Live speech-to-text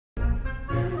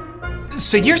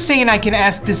So you're saying I can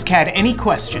ask this cat any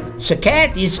question? The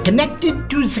cat is connected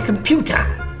to the computer.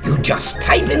 You just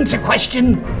type in the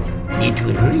question, it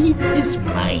will read his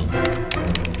mind.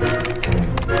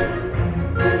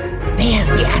 There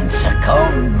the answer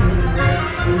comes.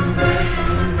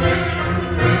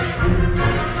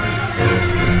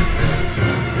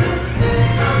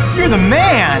 You're the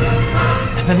man!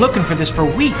 I've been looking for this for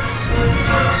weeks.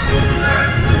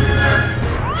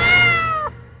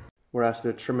 We're asked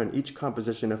to determine each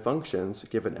composition of functions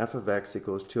given f of x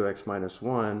equals 2x minus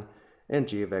 1 and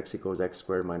g of x equals x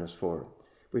squared minus 4.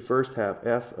 We first have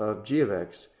f of g of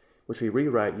x, which we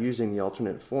rewrite using the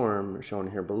alternate form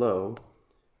shown here below,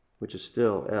 which is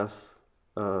still f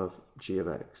of g of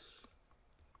x.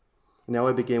 Now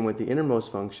we begin with the innermost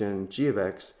function g of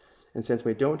x, and since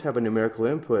we don't have a numerical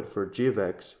input for g of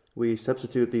x, we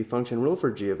substitute the function rule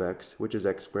for g of x, which is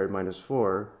x squared minus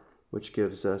 4, which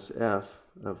gives us f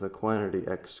of the quantity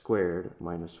x squared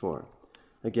minus 4.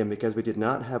 Again, because we did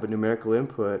not have a numerical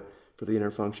input for the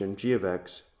inner function g of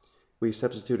x, we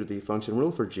substituted the function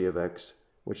rule for g of x,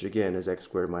 which again is x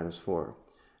squared minus 4.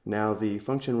 Now the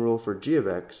function rule for g of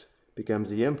x becomes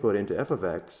the input into f of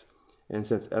x, and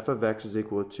since f of x is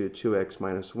equal to 2x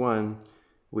minus 1,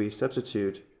 we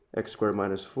substitute x squared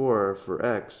minus 4 for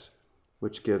x,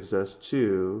 which gives us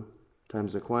 2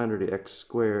 times the quantity x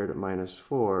squared minus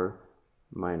 4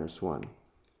 minus 1.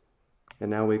 And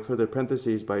now we clear the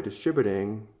parentheses by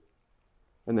distributing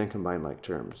and then combine like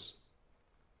terms.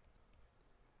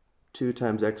 2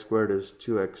 times x squared is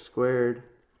 2x squared.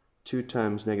 2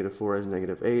 times negative 4 is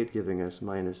negative 8, giving us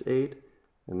minus 8,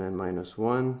 and then minus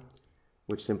 1,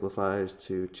 which simplifies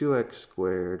to 2x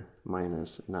squared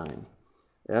minus 9.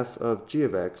 F of g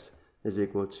of x is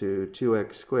equal to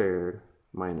 2x squared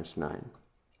minus 9.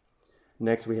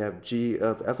 Next we have g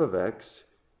of f of x,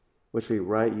 which we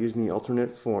write using the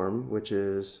alternate form, which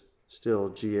is still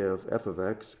g of f of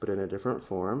x, but in a different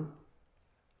form.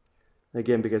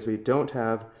 Again, because we don't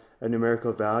have a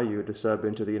numerical value to sub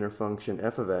into the inner function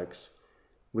f of x,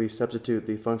 we substitute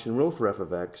the function rule for f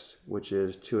of x, which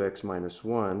is 2x minus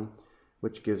 1,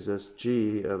 which gives us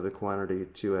g of the quantity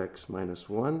 2x minus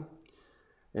 1.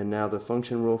 And now the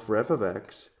function rule for f of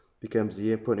x becomes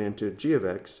the input into g of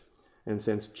x, and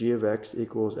since g of x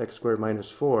equals x squared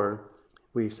minus 4,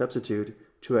 we substitute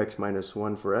 2x minus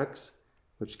 1 for x,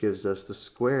 which gives us the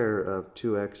square of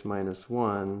 2x minus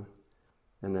 1,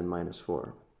 and then minus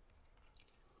 4.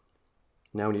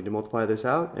 Now we need to multiply this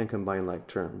out and combine like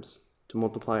terms. To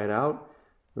multiply it out,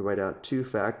 we write out 2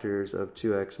 factors of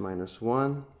 2x minus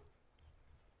 1,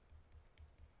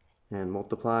 and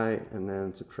multiply and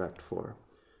then subtract 4.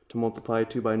 To multiply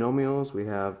 2 binomials, we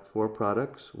have 4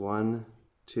 products, 1,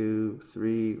 2,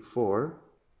 3, 4.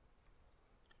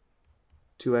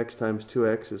 2x times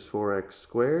 2x is 4x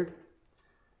squared.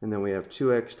 And then we have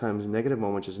 2x times negative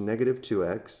 1, which is negative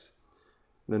 2x.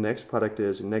 The next product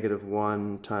is negative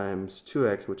 1 times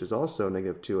 2x, which is also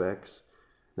negative 2x.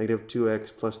 Negative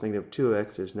 2x plus negative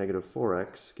 2x is negative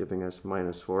 4x, giving us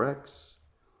minus 4x.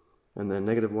 And then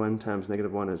negative 1 times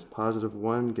negative 1 is positive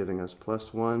 1, giving us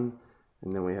plus 1.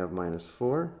 And then we have minus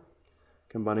 4.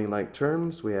 Combining like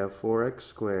terms, we have 4x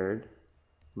squared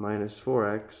minus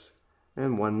 4x,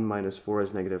 and 1 minus 4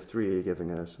 is negative 3,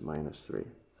 giving us minus 3.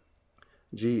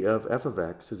 G of f of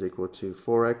x is equal to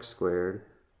 4x squared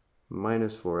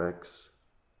minus 4x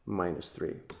minus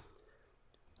 3.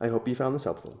 I hope you found this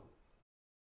helpful.